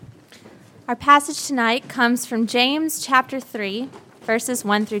Our passage tonight comes from James chapter 3, verses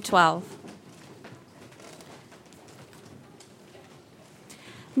 1 through 12.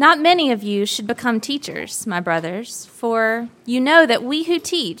 Not many of you should become teachers, my brothers, for you know that we who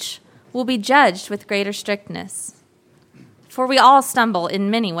teach will be judged with greater strictness. For we all stumble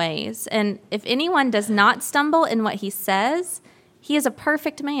in many ways, and if anyone does not stumble in what he says, he is a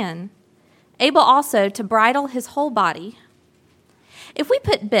perfect man, able also to bridle his whole body. If we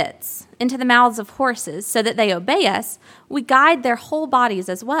put bits into the mouths of horses so that they obey us, we guide their whole bodies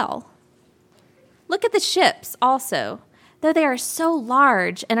as well. Look at the ships also. Though they are so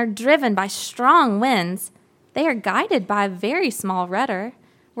large and are driven by strong winds, they are guided by a very small rudder,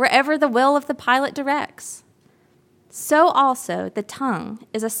 wherever the will of the pilot directs. So also the tongue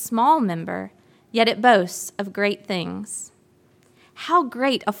is a small member, yet it boasts of great things. How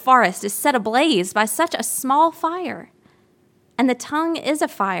great a forest is set ablaze by such a small fire! And the tongue is a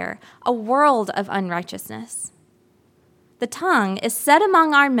fire, a world of unrighteousness. The tongue is set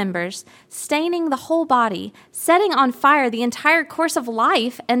among our members, staining the whole body, setting on fire the entire course of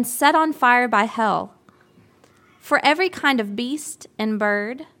life, and set on fire by hell. For every kind of beast and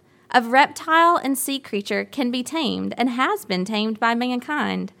bird, of reptile and sea creature can be tamed and has been tamed by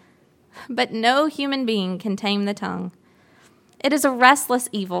mankind. But no human being can tame the tongue. It is a restless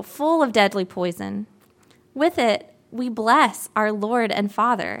evil, full of deadly poison. With it, we bless our Lord and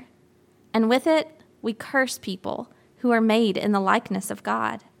Father, and with it we curse people who are made in the likeness of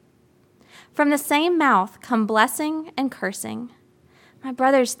God. From the same mouth come blessing and cursing. My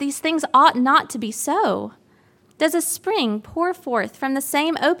brothers, these things ought not to be so. Does a spring pour forth from the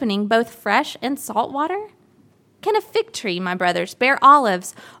same opening both fresh and salt water? Can a fig tree, my brothers, bear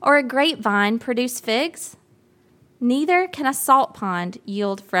olives, or a grapevine produce figs? Neither can a salt pond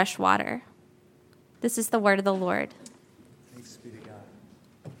yield fresh water. This is the word of the Lord. Thanks be to God.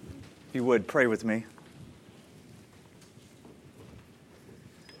 If you would, pray with me.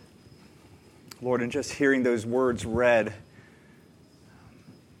 Lord, in just hearing those words read,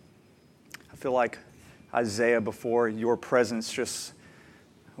 I feel like Isaiah before your presence, just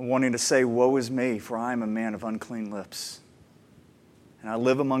wanting to say, woe is me, for I am a man of unclean lips, and I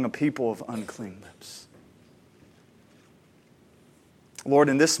live among a people of unclean lips. Lord,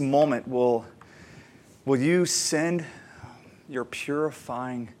 in this moment, will you send your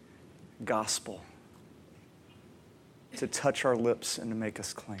purifying gospel to touch our lips and to make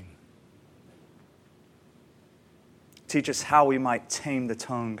us clean? Teach us how we might tame the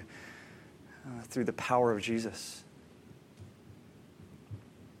tongue through the power of Jesus.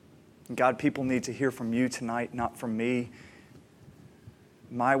 God, people need to hear from you tonight, not from me.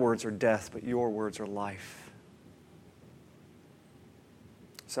 My words are death, but your words are life.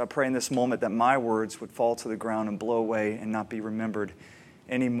 So I pray in this moment that my words would fall to the ground and blow away and not be remembered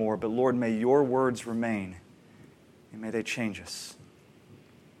anymore. But Lord, may your words remain, and may they change us.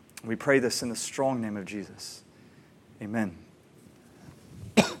 We pray this in the strong name of Jesus. Amen.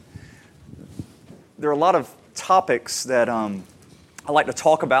 There are a lot of topics that I like to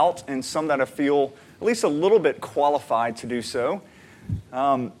talk about, and some that I feel at least a little bit qualified to do so.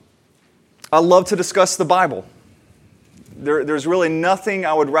 I love to discuss the Bible. There's really nothing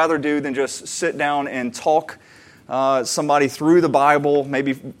I would rather do than just sit down and talk somebody through the Bible,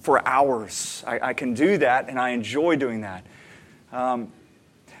 maybe for hours. I can do that, and I enjoy doing that.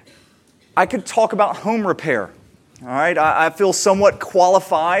 I could talk about home repair. All right, I feel somewhat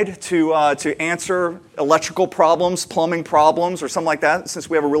qualified to answer electrical problems, plumbing problems, or something like that. Since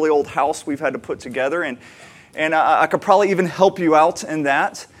we have a really old house we've had to put together, and I could probably even help you out in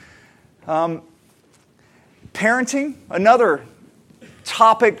that. Parenting, another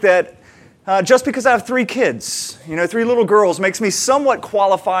topic that just because I have 3 kids, 3 little girls, makes me somewhat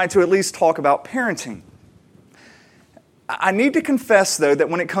qualified to at least talk about parenting. I need to confess, though, that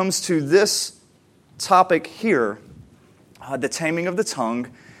when it comes to this topic here, the taming of the tongue,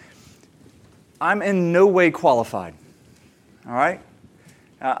 I'm in no way qualified. All right?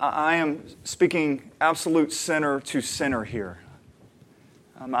 I am speaking absolute sinner to sinner here.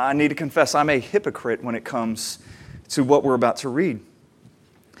 I need to confess I'm a hypocrite when it comes to what we're about to read.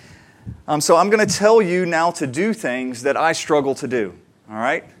 So I'm going to tell you now to do things that I struggle to do. All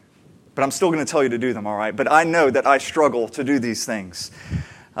right? But I'm still going to tell you to do them, all right? But I know that I struggle to do these things.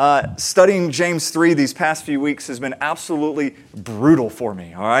 Studying James 3 these past few weeks has been absolutely brutal for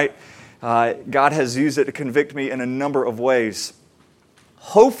me, all right? God has used it to convict me in a number of ways.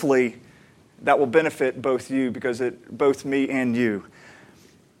 Hopefully, that will benefit both you, because both me and you.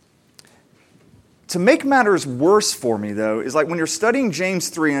 To make matters worse for me, though, is like when you're studying James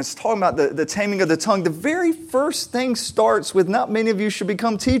 3 and it's talking about the taming of the tongue, the very first thing starts with not many of you should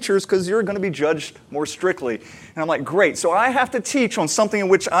become teachers because you're going to be judged more strictly. And I'm like, great, so I have to teach on something in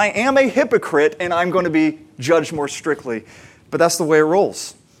which I am a hypocrite and I'm going to be judged more strictly. But that's the way it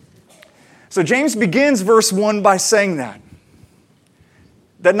rolls. So James begins verse 1 by saying that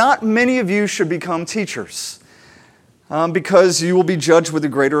not many of you should become teachers because you will be judged with a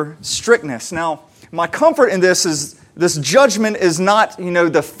greater strictness. Now, my comfort in this is this judgment is not,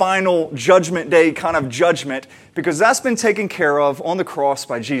 the final judgment day kind of judgment, because that's been taken care of on the cross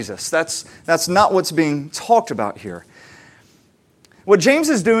by Jesus. That's not what's being talked about here. What James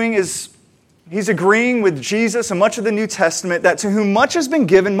is doing is he's agreeing with Jesus and much of the New Testament that to whom much has been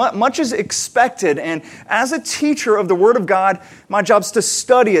given, much is expected. And as a teacher of the Word of God, my job is to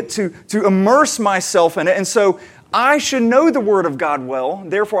study it, to immerse myself in it. And so I should know the Word of God well.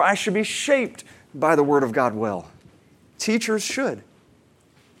 Therefore, I should be shaped by the Word of God well. Teachers should.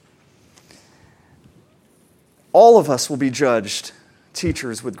 All of us will be judged,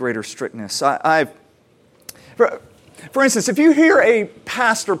 teachers, with greater strictness. For instance, if you hear a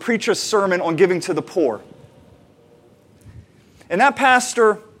pastor preach a sermon on giving to the poor, and that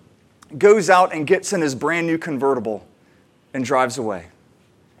pastor goes out and gets in his brand new convertible and drives away,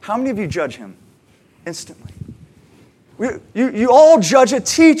 how many of you judge him instantly? You all judge a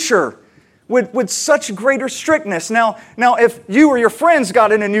teacher with such greater strictness. Now, if you or your friends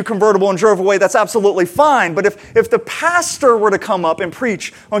got in a new convertible and drove away, that's absolutely fine. But if the pastor were to come up and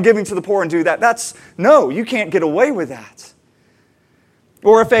preach on giving to the poor and do that, no, you can't get away with that.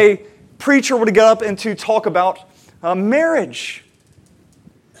 Or if a preacher were to get up and to talk about marriage,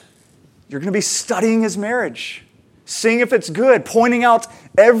 you're going to be studying his marriage, seeing if it's good, pointing out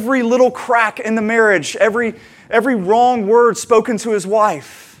every little crack in the marriage, every wrong word spoken to his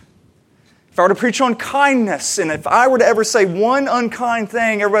wife. If I were to preach on kindness, and if I were to ever say one unkind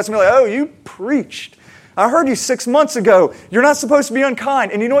thing, everybody's going to be like, oh, you preached. I heard you 6 months ago. You're not supposed to be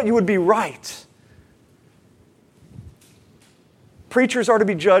unkind. And you know what? You would be right. Preachers are to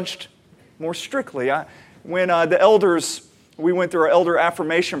be judged more strictly. When the elders, we went through our elder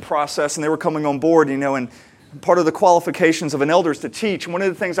affirmation process, and they were coming on board, and part of the qualifications of an elder is to teach. And one of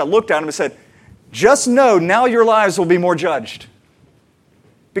the things I looked at them and said, just know now your lives will be more judged.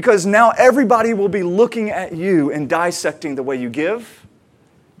 Because now everybody will be looking at you and dissecting the way you give,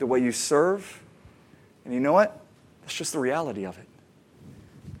 the way you serve. And you know what? That's just the reality of it.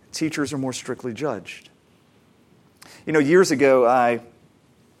 Teachers are more strictly judged. Years ago, I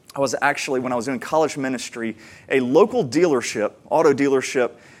was actually, when I was doing college ministry, a local dealership, auto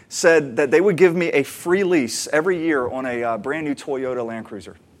dealership, said that they would give me a free lease every year on a brand new Toyota Land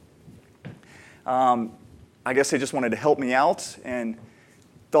Cruiser. I guess they just wanted to help me out and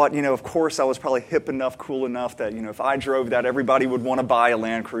thought, of course I was probably hip enough, cool enough that, if I drove that, everybody would want to buy a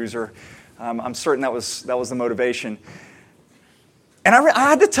Land Cruiser. I'm certain that was the motivation. And I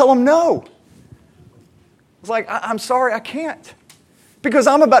had to tell them no. I was like, I'm sorry, I can't. Because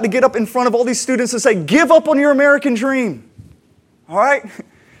I'm about to get up in front of all these students and say, give up on your American dream. All right?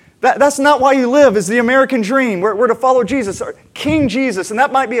 That's not why you live, is the American dream. We're to follow Jesus, or King Jesus, and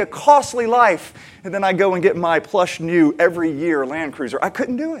that might be a costly life. And then I go and get my plush new every year Land Cruiser. I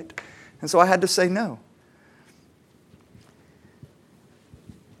couldn't do it. And so I had to say no.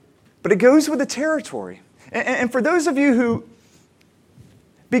 But it goes with the territory. And for those of you who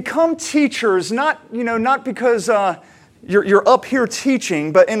become teachers, not because you're up here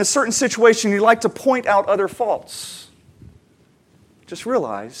teaching, but in a certain situation you like to point out other faults. Just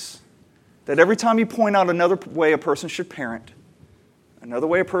realize that every time you point out another way a person should parent, another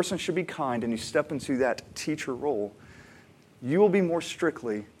way a person should be kind, and you step into that teacher role, you will be more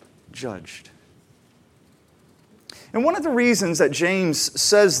strictly judged. And one of the reasons that James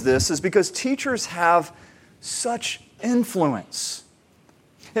says this is because teachers have such influence.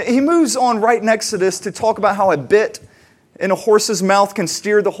 He moves on right next to this to talk about how a bit in a horse's mouth can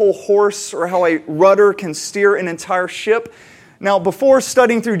steer the whole horse, or how a rudder can steer an entire ship. Now, before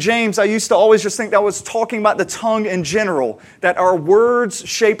studying through James, I used to always just think that was talking about the tongue in general, that our words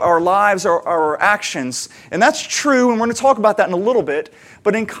shape our lives, our actions. And that's true, and we're going to talk about that in a little bit.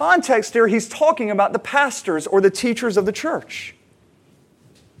 But in context here, he's talking about the pastors or the teachers of the church.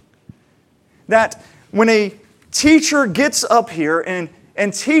 That when a teacher gets up here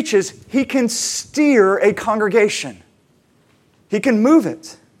and teaches, he can steer a congregation. He can move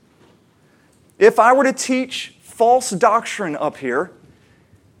it. If I were to teach false doctrine up here,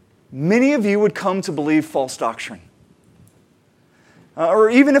 many of you would come to believe false doctrine.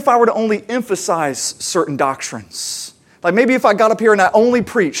 Or even if I were to only emphasize certain doctrines, Like maybe if I got up here and I only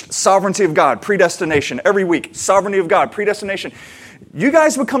preached sovereignty of God, predestination every week, sovereignty of God, predestination, you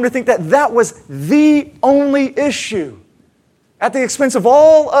guys would come to think that that was the only issue at the expense of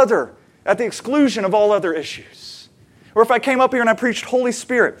at the exclusion of all other issues. Or if I came up here and I preached Holy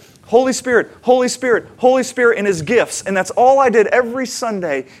Spirit, Holy Spirit, Holy Spirit, Holy Spirit and His gifts, and that's all I did every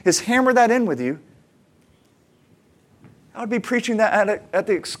Sunday is hammer that in with you, I would be preaching that at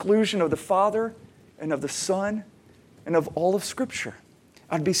the exclusion of the Father and of the Son and of all of Scripture.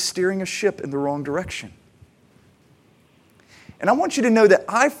 I'd be steering a ship in the wrong direction. And I want you to know that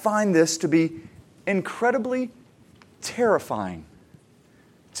I find this to be incredibly terrifying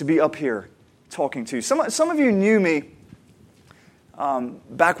to be up here talking to you. Some of you knew me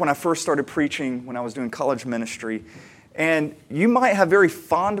back when I first started preaching when I was doing college ministry, and you might have very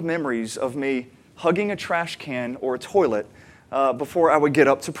fond memories of me hugging a trash can or a toilet before I would get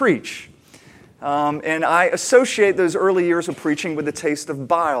up to preach. And I associate those early years of preaching with the taste of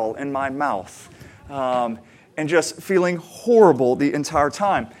bile in my mouth and just feeling horrible the entire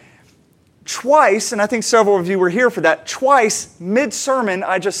time. Twice, and I think several of you were here for that, twice mid-sermon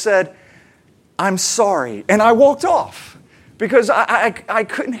I just said, "I'm sorry," and I walked off because I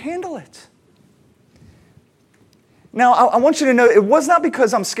couldn't handle it. Now, I want you to know it was not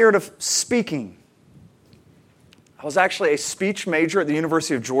because I'm scared of speaking. I was actually a speech major at the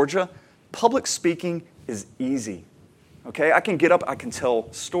University of Georgia. Public speaking is easy. Okay, I can get up, I can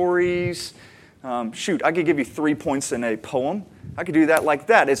tell stories. I could give you 3 points in a poem. I could do that like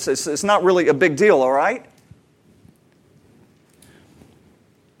that. It's not really a big deal, all right?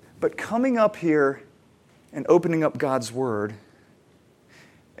 But coming up here and opening up God's Word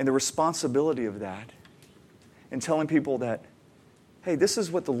and the responsibility of that and telling people that, hey, this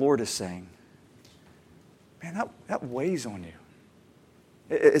is what the Lord is saying, man, that weighs on you.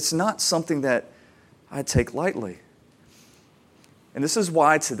 It's not something that I take lightly. And this is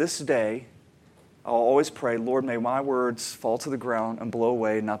why to this day, I'll always pray, Lord, may my words fall to the ground and blow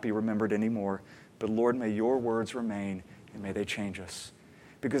away and not be remembered anymore. But Lord, may your words remain and may they change us.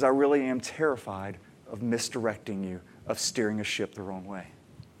 Because I really am terrified of misdirecting you, of steering a ship the wrong way.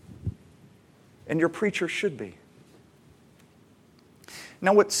 And your preacher should be.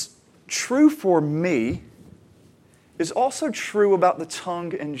 Now, what's true for me is also true about the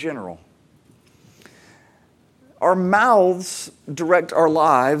tongue in general. Our mouths direct our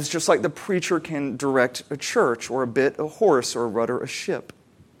lives just like the preacher can direct a church or a bit a horse or a rudder a ship.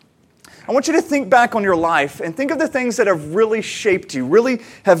 I want you to think back on your life and think of the things that have really shaped you, really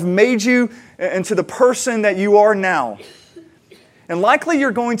have made you into the person that you are now. And likely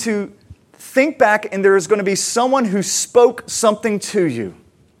you're going to think back and there is going to be someone who spoke something to you.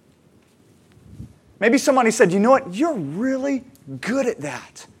 Maybe somebody said, you know what, you're really good at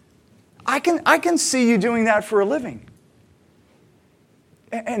that. I can see you doing that for a living.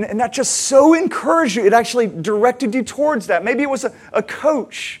 And that just so encouraged you. It actually directed you towards that. Maybe it was a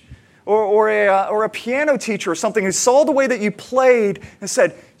coach or a piano teacher or something who saw the way that you played and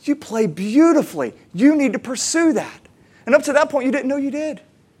said, you play beautifully. You need to pursue that. And up to that point, you didn't know you did.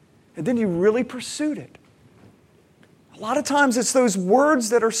 And then you really pursued it. A lot of times it's those words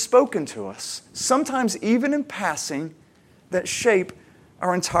that are spoken to us, sometimes even in passing, that shape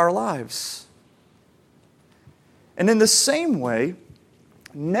our entire lives. And in the same way,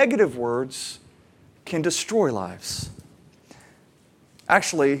 negative words can destroy lives.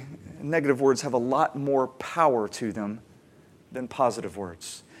 Actually, negative words have a lot more power to them than positive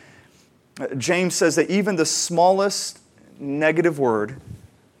words. James says that even the smallest negative word,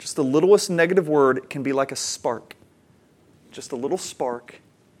 just the littlest negative word, can be like a spark. Just a little spark,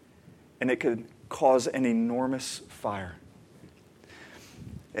 and it could cause an enormous fire.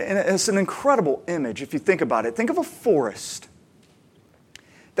 And it's an incredible image if you think about it. Think of a forest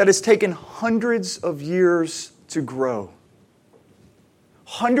that has taken hundreds of years to grow.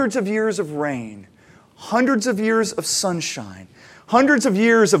 Hundreds of years of rain, hundreds of years of sunshine, hundreds of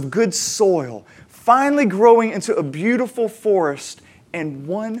years of good soil, finally growing into a beautiful forest, and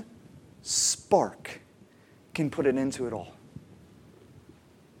one spark can put an end to it all.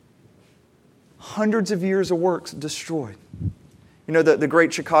 Hundreds of years of work destroyed. You know, the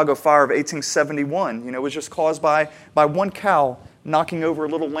Great Chicago Fire of 1871, was just caused by one cow knocking over a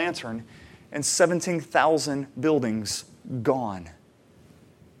little lantern and 17,000 buildings gone.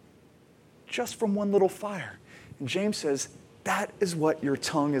 Just from one little fire. And James says, that is what your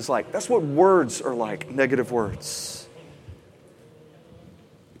tongue is like. That's what words are like, negative words.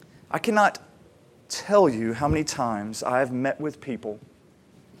 I cannot tell you how many times I have met with people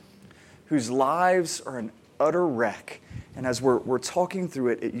whose lives are an utter wreck. And as we're talking through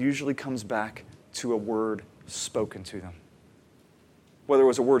it, it usually comes back to a word spoken to them. Whether it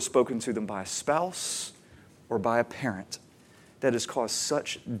was a word spoken to them by a spouse or by a parent that has caused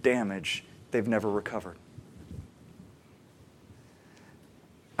such damage they've never recovered.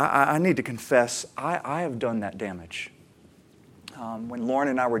 I need to confess, I have done that damage. When Lauren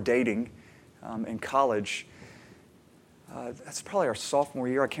and I were dating in college, that's probably our sophomore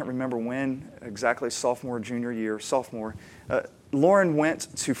year. I can't remember when exactly, sophomore, junior year, sophomore. Lauren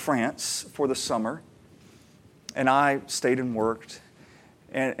went to France for the summer, and I stayed and worked.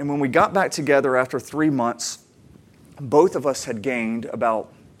 And when we got back together after 3 months, both of us had gained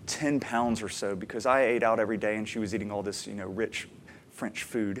about 10 pounds or so because I ate out every day and she was eating all this, rich French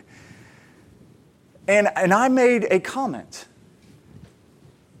food. And I made a comment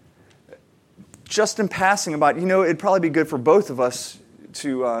just in passing about, it'd probably be good for both of us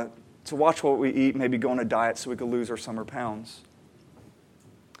to watch what we eat, maybe go on a diet so we could lose our summer pounds.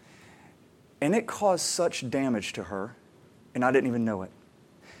 And it caused such damage to her, and I didn't even know it.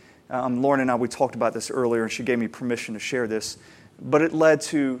 Lauren and I, we talked about this earlier, and she gave me permission to share this, but it led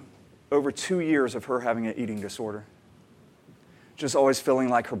to over 2 years of her having an eating disorder. Just always feeling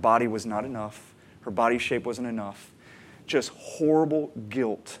like her body was not enough, her body shape wasn't enough, just horrible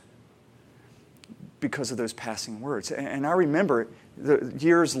guilt because of those passing words. And I remember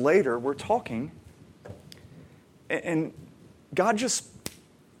years later, we're talking, and God just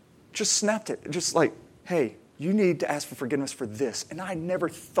snapped it, just like, hey, you need to ask for forgiveness for this. And I never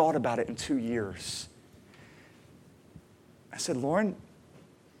thought about it in 2 years. I said, Lauren,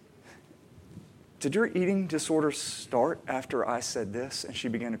 did your eating disorder start after I said this? And she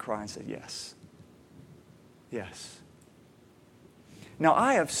began to cry and said, yes. Yes. Now,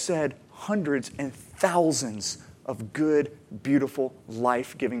 I have said hundreds and thousands of good, beautiful,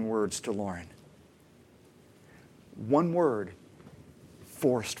 life-giving words to Lauren. One word,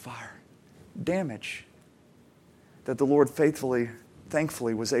 forest fire, damage that the Lord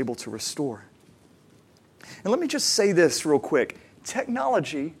thankfully was able to restore. And let me just say this real quick.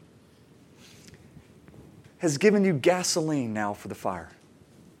 Technology has given you gasoline now for the fire.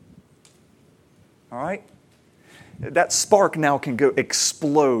 All right? That spark now can go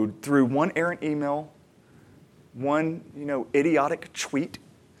explode through one errant email, one, idiotic tweet,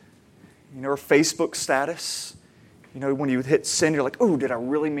 or Facebook status. When you hit send, you're like, oh, did I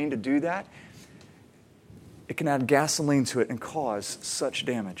really mean to do that? It can add gasoline to it and cause such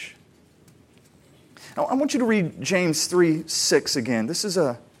damage. Now, I want you to read James 3:6 again. This is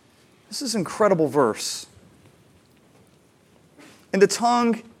an incredible verse. And the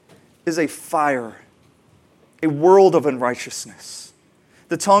tongue is a fire, a world of unrighteousness.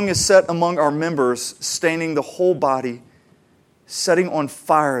 The tongue is set among our members, staining the whole body, setting on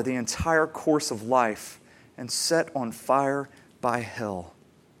fire the entire course of life, and set on fire by hell.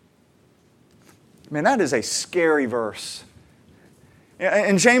 Man, that is a scary verse.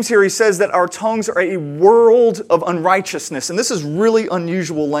 In James here, he says that our tongues are a world of unrighteousness. And this is really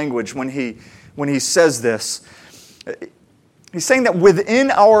unusual language when he says this. He's saying that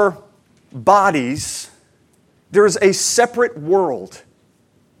within our bodies, there is a separate world,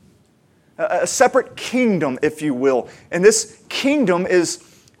 a separate kingdom, if you will. And this kingdom is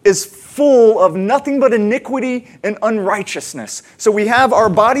full of nothing but iniquity and unrighteousness. So we have our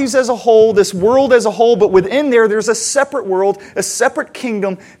bodies as a whole, this world as a whole, but within there's a separate world, a separate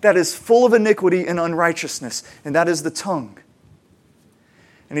kingdom that is full of iniquity and unrighteousness, and that is the tongue.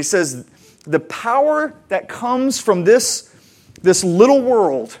 And he says, the power that comes from this little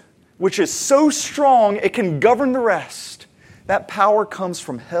world, which is so strong it can govern the rest, that power comes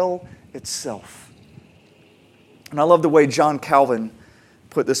from hell itself. And I love the way John Calvin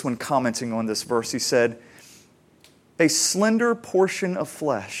put this when commenting on this verse. He said, a slender portion of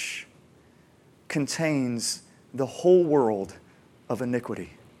flesh contains the whole world of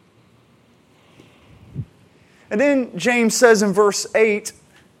iniquity. And then James says in verse 8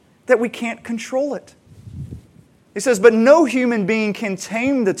 that we can't control it. He says, but no human being can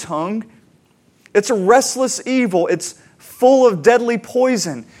tame the tongue. It's a restless evil. It's full of deadly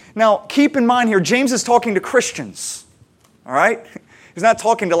poison. Now, keep in mind here, James is talking to Christians. All right? He's not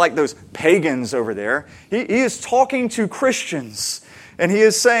talking to like those pagans over there. He is talking to Christians. And he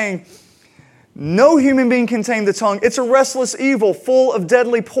is saying, no human being can tame the tongue. It's a restless evil full of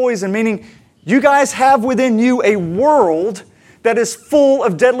deadly poison, meaning you guys have within you a world that is full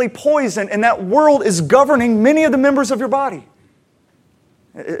of deadly poison, and that world is governing many of the members of your body.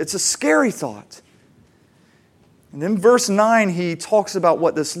 It's a scary thought. And then verse 9, he talks about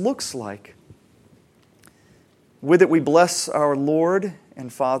what this looks like. With it we bless our Lord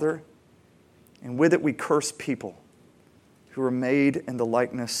and Father, and with it we curse people who are made in the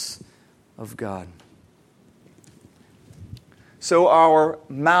likeness of God. So our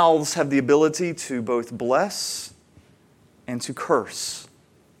mouths have the ability to both bless and to curse.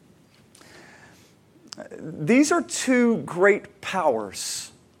 These are two great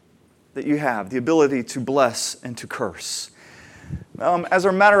powers that you have, the ability to bless and to curse. As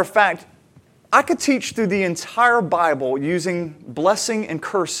a matter of fact, I could teach through the entire Bible using blessing and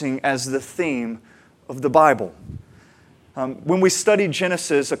cursing as the theme of the Bible. When we studied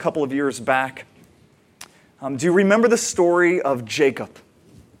Genesis a couple of years back, do you remember the story of Jacob?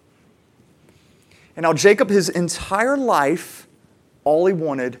 And now Jacob, his entire life, all he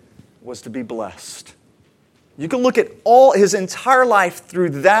wanted was to be blessed. You can look at all his entire life through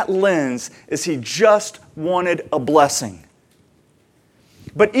that lens as he just wanted a blessing.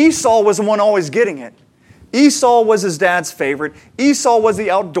 But Esau was the one always getting it. Esau was his dad's favorite. Esau was the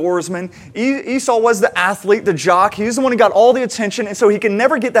outdoorsman. Esau was the athlete, the jock. He was the one who got all the attention, and so he could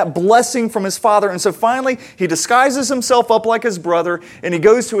never get that blessing from his father. And so finally, he disguises himself up like his brother, and he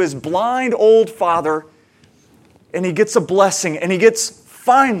goes to his blind old father, and he gets a blessing, and he gets,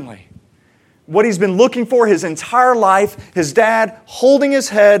 finally, what he's been looking for his entire life, his dad holding his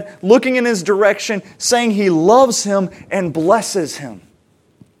head, looking in his direction, saying he loves him and blesses him.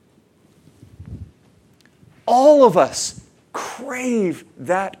 All of us crave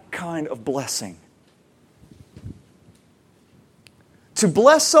that kind of blessing. To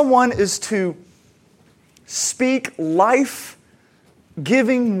bless someone is to speak life-giving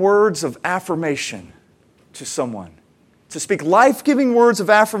words of affirmation to someone. To speak life-giving words of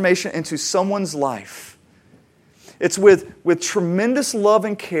affirmation into someone's life. It's with tremendous love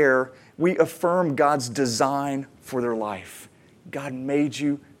and care we affirm God's design for their life. God made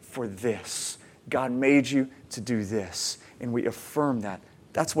you for this. God made you to do this. And we affirm that.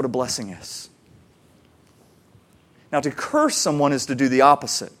 That's what a blessing is. Now, to curse someone is to do the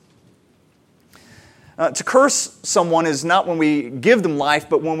opposite. To curse someone is not when we give them life,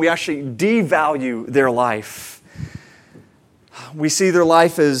 but when we actually devalue their life. We see their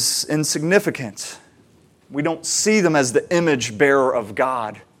life as insignificant. We don't see them as the image bearer of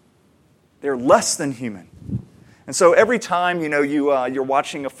God. They're less than human. And so every time, you're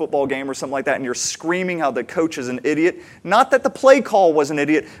watching a football game or something like that and you're screaming how the coach is an idiot, not that the play call was an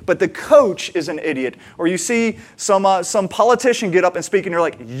idiot, but the coach is an idiot. Or you see some politician get up and speak and you're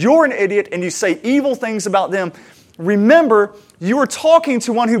like, you're an idiot, and you say evil things about them. Remember, you are talking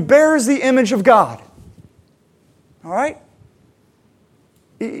to one who bears the image of God. All right?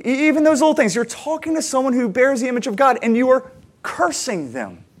 Even those little things, you're talking to someone who bears the image of God and you are cursing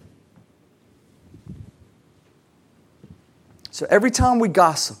them. So every time we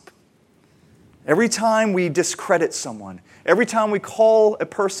gossip, every time we discredit someone, every time we call a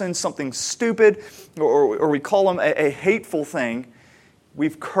person something stupid or we call them a hateful thing,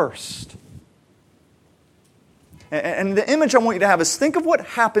 we've cursed. And the image I want you to have is think of what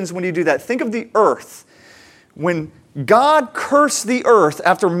happens when you do that. Think of the earth. When God cursed the earth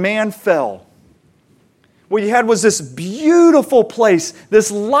after man fell, what you had was this beautiful place,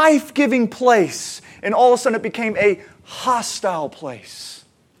 this life-giving place, and all of a sudden it became a hostile place.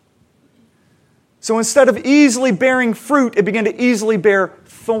 So instead of easily bearing fruit, it began to easily bear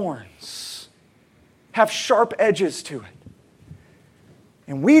thorns, have sharp edges to it.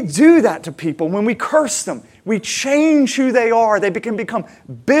 And we do that to people when we curse them. We change who they are. They can become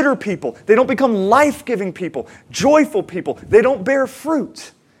bitter people. They don't become life-giving people, joyful people. They don't bear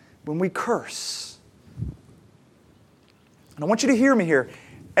fruit when we curse. And I want you to hear me here.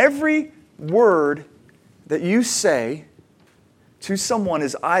 Every word that you say to someone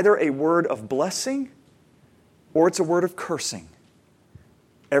is either a word of blessing or it's a word of cursing.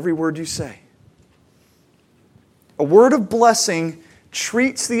 Every word you say. A word of blessing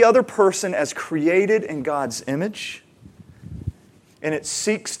treats the other person as created in God's image, and it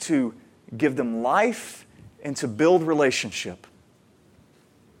seeks to give them life and to build relationship.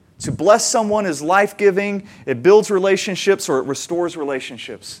 To bless someone is life-giving, it builds relationships or it restores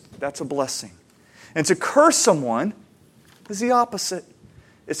relationships. That's a blessing. And to curse someone is the opposite.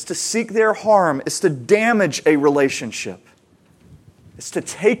 It's to seek their harm. It's to damage a relationship. It's to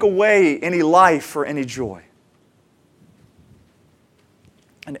take away any life or any joy.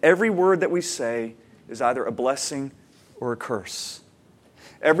 And every word that we say is either a blessing or a curse.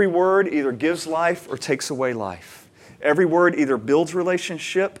 Every word either gives life or takes away life. Every word either builds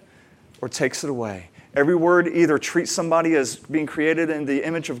relationship or takes it away. Every word either treats somebody as being created in the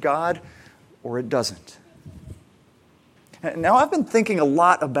image of God or it doesn't. Now, I've been thinking a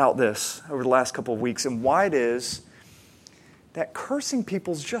lot about this over the last couple of weeks and why it is that cursing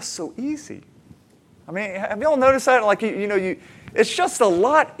people is just so easy. I mean, have you all noticed that? Like, it's just a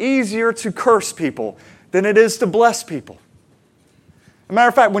lot easier to curse people than it is to bless people. a matter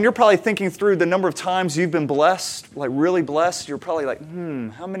of fact, when you're probably thinking through the number of times you've been blessed, like really blessed, you're probably like,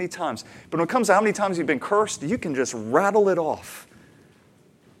 how many times? But when it comes to how many times you've been cursed, you can just rattle it off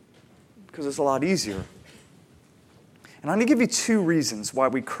because it's a lot easier. And I'm going to give you 2 reasons why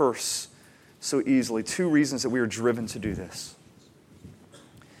we curse so easily, 2 reasons that we are driven to do this.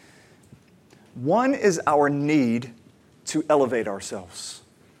 One is our need to elevate ourselves,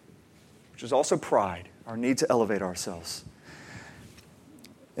 which is also pride, our need to elevate ourselves.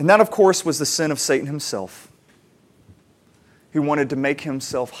 And that, of course, was the sin of Satan himself, who wanted to make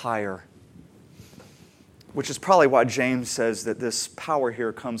himself higher, which is probably why James says that this power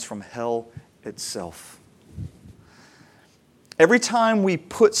here comes from hell itself. Every time we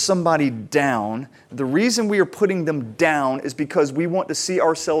put somebody down, the reason we are putting them down is because we want to see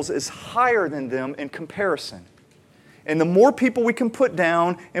ourselves as higher than them in comparison. And the more people we can put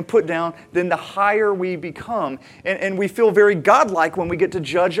down, then the higher we become. And we feel very godlike when we get to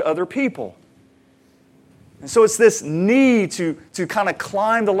judge other people. And so it's this need to kind of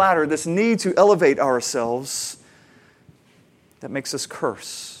climb the ladder, this need to elevate ourselves that makes us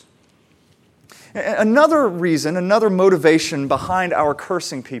curse. Another reason, another motivation behind our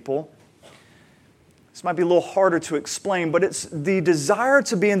cursing people, this might be a little harder to explain, but it's the desire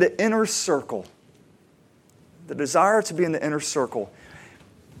to be in the inner circle. The desire to be in the inner circle.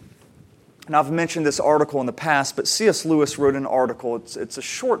 And I've mentioned this article in the past, but C.S. Lewis wrote an article. It's a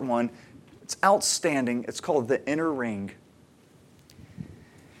short one. It's outstanding. It's called The Inner Ring.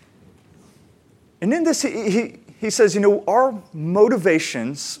 And in this, he says, our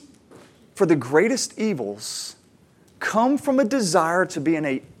motivations for the greatest evils come from a desire to be in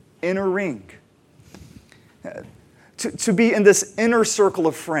an inner ring, to be in this inner circle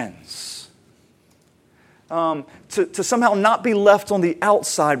of friends. To somehow not be left on the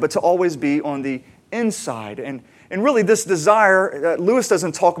outside, but to always be on the inside. And really this desire, Lewis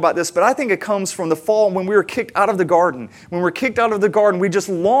doesn't talk about this, but I think it comes from the fall when we were kicked out of the garden. When we were kicked out of the garden, we just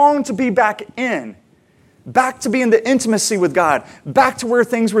longed to be back in. Back to be in the intimacy with God. Back to where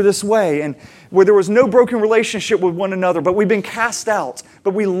things were this way and where there was no broken relationship with one another, but we've been cast out.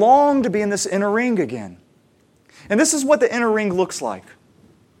 But we long to be in this inner ring again. And this is what the inner ring looks like.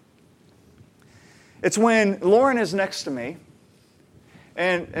 It's when Lauren is next to me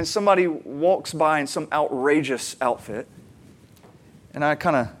and somebody walks by in some outrageous outfit and I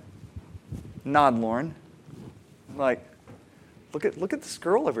kind of nod Lauren. I'm like, look at this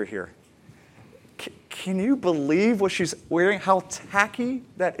girl over here. Can you believe what she's wearing? How tacky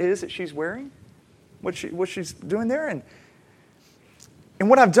that is that she's wearing? What she's doing there? And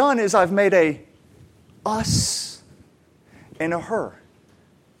what I've done is I've made a us and a her.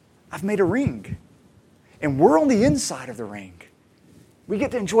 I've made a ring. And we're on the inside of the ring. We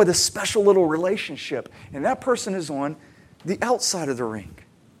get to enjoy this special little relationship. And that person is on the outside of the ring.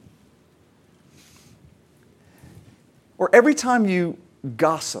 Or every time you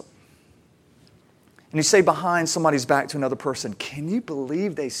gossip, and you say behind somebody's back to another person, can you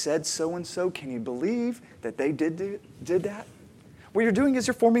believe they said so-and-so? Can you believe that they did that? What you're doing is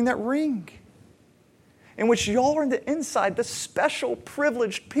you're forming that ring in which y'all are on the inside, the special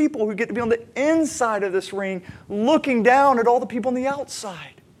privileged people who get to be on the inside of this ring looking down at all the people on the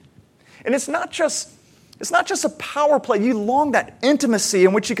outside. And it's not just a power play. You long that intimacy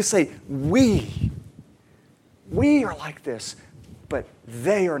in which you can say, we are like this, but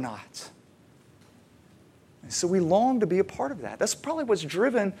they are not. So we long to be a part of that. That's probably what's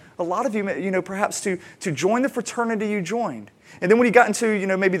driven a lot of you, perhaps to join the fraternity you joined. And then when you got into,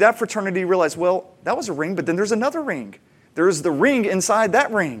 maybe that fraternity, you realized, well, that was a ring, but then there's another ring. There's the ring inside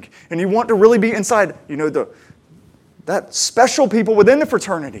that ring. And you want to really be inside, that special people within the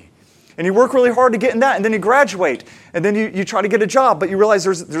fraternity. And you work really hard to get in that, and then you graduate. And then you try to get a job, but you realize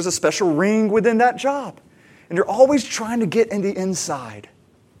there's a special ring within that job. And you're always trying to get in the inside.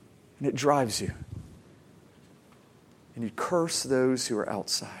 And it drives you. And you curse those who are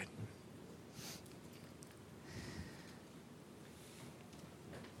outside.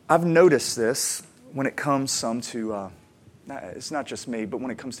 I've noticed this when it comes to, it's not just me, but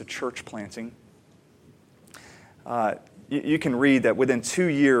when it comes to church planting. You can read that within 2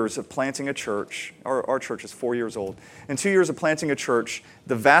 years of planting a church, our church is 4 years old, in 2 years of planting a church,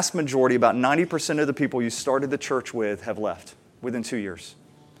 the vast majority, about 90% of the people you started the church with have left within 2 years.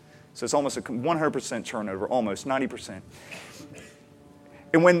 So it's almost a 100% turnover, almost 90%.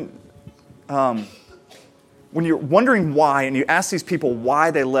 And when you're wondering why, and you ask these people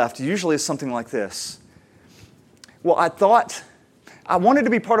why they left, usually it's something like this. Well, I wanted to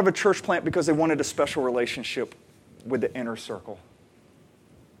be part of a church plant because they wanted a special relationship with the inner circle.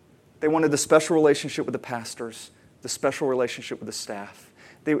 They wanted the special relationship with the pastors, the special relationship with the staff.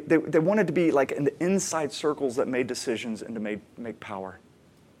 They wanted to be like in the inside circles that made decisions and to make power.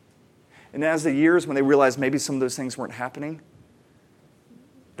 And as the years, when they realized maybe some of those things weren't happening,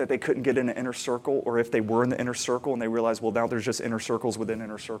 that they couldn't get in an inner circle, or if they were in the inner circle and they realized, well, now there's just inner circles within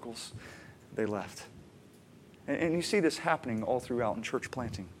inner circles, they left. And you see this happening all throughout in church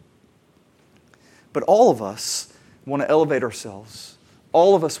planting. But all of us want to elevate ourselves.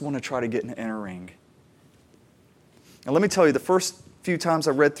 All of us want to try to get in an inner ring. And let me tell you, the first few times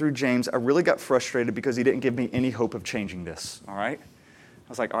I read through James, I really got frustrated because he didn't give me any hope of changing this, all right? I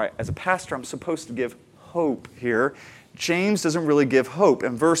was like, all right, as a pastor, I'm supposed to give hope here. James doesn't really give hope.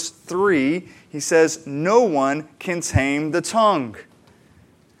 In verse 3, he says, no one can tame the tongue.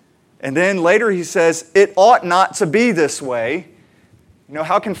 And then later he says, it ought not to be this way. You know,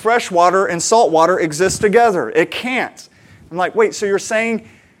 how can fresh water and salt water exist together? It can't. I'm like, wait, so you're saying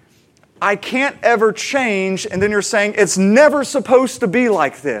I can't ever change, and then you're saying it's never supposed to be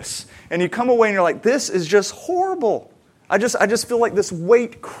like this. And you come away and you're like, this is just horrible. I just feel like this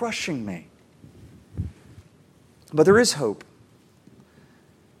weight crushing me. But there is hope.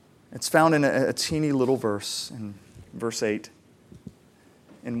 It's found in a teeny little verse, in verse 8,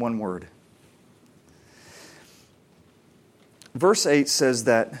 in one word. Verse 8 says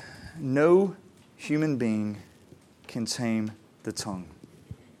that no human being can tame the tongue.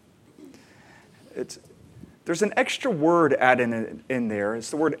 There's an extra word added in there. It's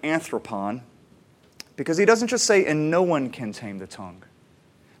the word anthropon, because he doesn't just say, and no one can tame the tongue.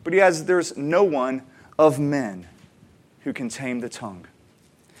 But there's no one of men who can tame the tongue.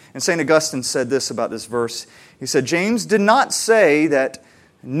 And St. Augustine said this about this verse. He said, James did not say that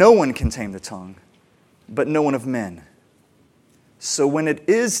no one can tame the tongue, but no one of men. So when it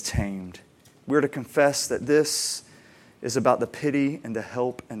is tamed, we're to confess that this is about the pity and the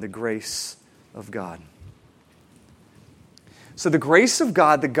help and the grace of God. So the grace of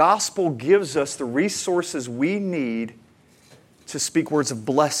God, the gospel gives us the resources we need to speak words of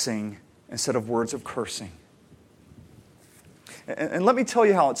blessing instead of words of cursing. And let me tell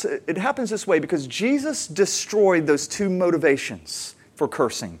you how it happens this way, because Jesus destroyed those two motivations for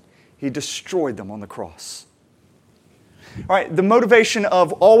cursing. He destroyed them on the cross. All right, the motivation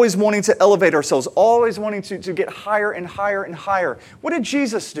of always wanting to elevate ourselves, always wanting to get higher and higher and higher. What did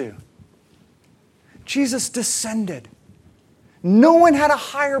Jesus do? Jesus descended. No one had a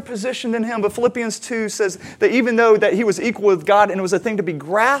higher position than him, but Philippians 2 says that even though that he was equal with God and it was a thing to be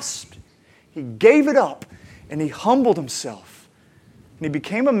grasped, he gave it up and he humbled himself. And he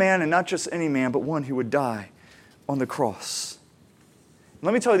became a man, and not just any man, but one who would die on the cross.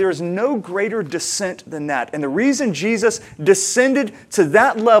 Let me tell you, there is no greater descent than that. And the reason Jesus descended to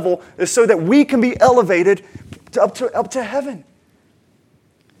that level is so that we can be elevated up to heaven.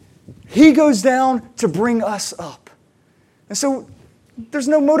 He goes down to bring us up. And so there's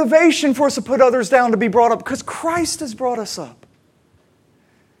no motivation for us to put others down to be brought up, because Christ has brought us up.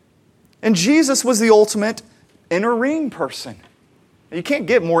 And Jesus was the ultimate inner ring person. You can't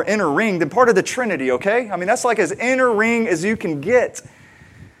get more inner ring than part of the Trinity, okay? I mean, that's like as inner ring as you can get.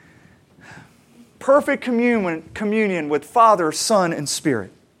 Perfect communion with Father, Son, and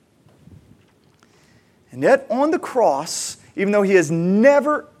Spirit. And yet on the cross, even though he has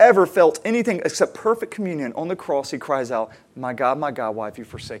never, ever felt anything except perfect communion, on the cross he cries out, my God, why have you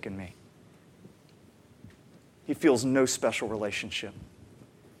forsaken me? He feels no special relationship.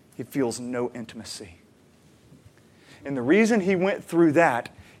 He feels no intimacy. And the reason he went through that,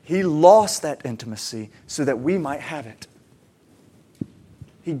 he lost that intimacy so that we might have it.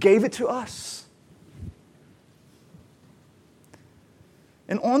 He gave it to us.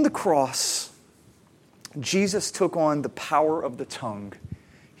 And on the cross, Jesus took on the power of the tongue.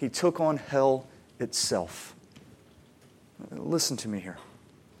 He took on hell itself. Listen to me here.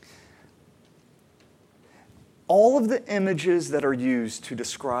 All of the images that are used to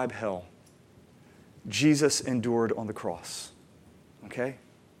describe hell, Jesus endured on the cross. Okay?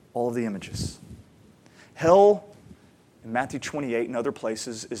 All of the images. Hell, in Matthew 28 and other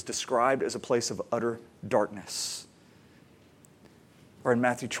places, is described as a place of utter darkness. Or in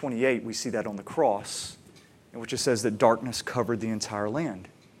Matthew 28, we see that on the cross, in which it says that darkness covered the entire land.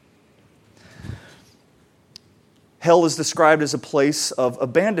 Hell is described as a place of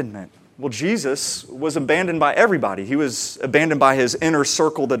abandonment. Well, Jesus was abandoned by everybody. He was abandoned by his inner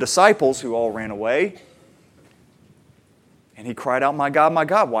circle, the disciples, who all ran away. And he cried out, my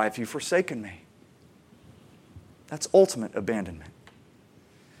God, why have you forsaken me? That's ultimate abandonment.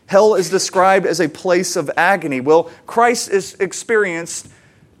 Hell is described as a place of agony. Well, Christ experienced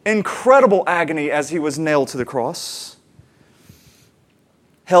incredible agony as he was nailed to the cross.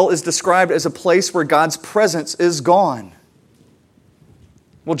 Hell is described as a place where God's presence is gone.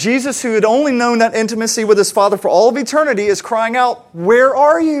 Well, Jesus, who had only known that intimacy with his Father for all of eternity, is crying out, "Where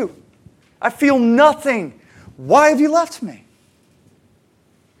are you? I feel nothing. Why have you left me?"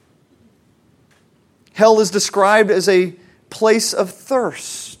 Hell is described as a place of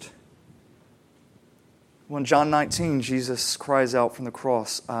thirst. When John 19, Jesus cries out from the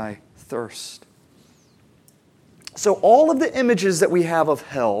cross, "I thirst." So all of the images that we have of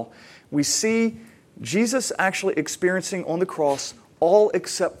hell, we see Jesus actually experiencing on the cross all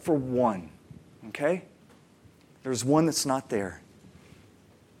except for one. Okay? There's one that's not there.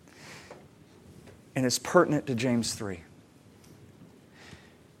 And it's pertinent to James 3.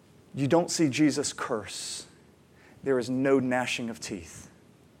 You don't see Jesus curse. There is no gnashing of teeth.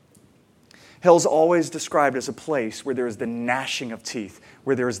 Hell's always described as a place where there is the gnashing of teeth,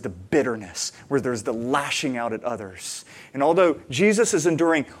 where there is the bitterness, where there's the lashing out at others. And although Jesus is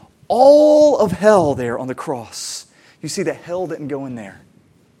enduring all of hell there on the cross, you see that hell didn't go in there.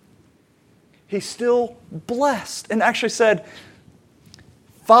 He still blessed and actually said,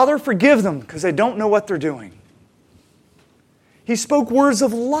 "Father, forgive them because they don't know what they're doing." He spoke words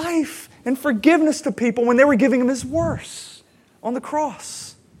of life and forgiveness to people when they were giving him his worst on the cross.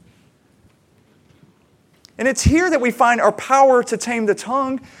 And it's here that we find our power to tame the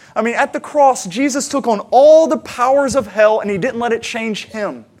tongue. I mean, at the cross, Jesus took on all the powers of hell and he didn't let it change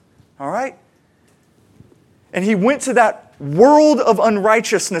him. All right? And he went to that world of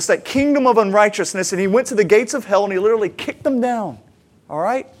unrighteousness, that kingdom of unrighteousness, and he went to the gates of hell and he literally kicked them down. All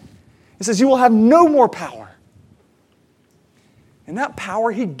right? He says, "You will have no more power." And that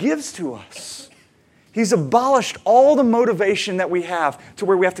power he gives to us. He's abolished all the motivation that we have to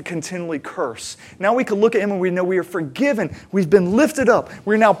where we have to continually curse. Now we can look at him and we know we are forgiven. We've been lifted up.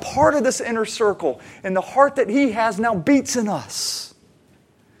 We're now part of this inner circle. And the heart that he has now beats in us.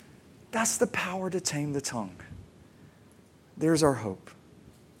 That's the power to tame the tongue. There's our hope.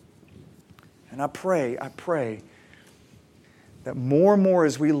 And I pray that more and more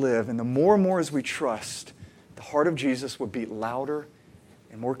as we live and the more and more as we trust, the heart of Jesus would beat louder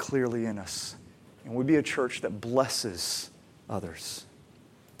and more clearly in us. And we'd be a church that blesses others.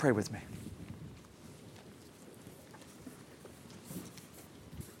 Pray with me.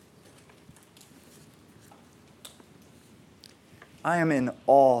 I am in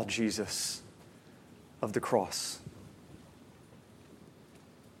awe, Jesus, of the cross.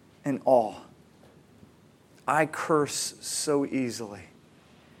 In awe. I curse so easily.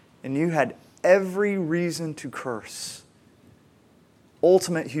 And you had every reason to curse.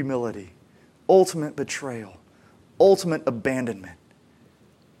 Ultimate humility. Ultimate betrayal, ultimate abandonment,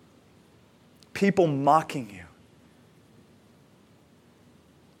 people mocking you.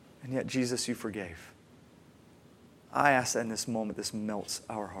 And yet, Jesus, you forgave. I ask that in this moment, this melts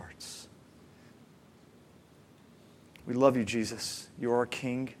our hearts. We love you, Jesus. You're our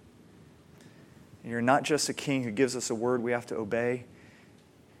King. And you're not just a King who gives us a word we have to obey.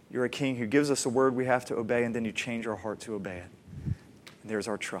 You're a King who gives us a word we have to obey, and then you change our heart to obey it. And there's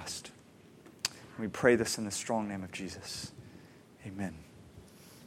our trust. We pray this in the strong name of Jesus. Amen.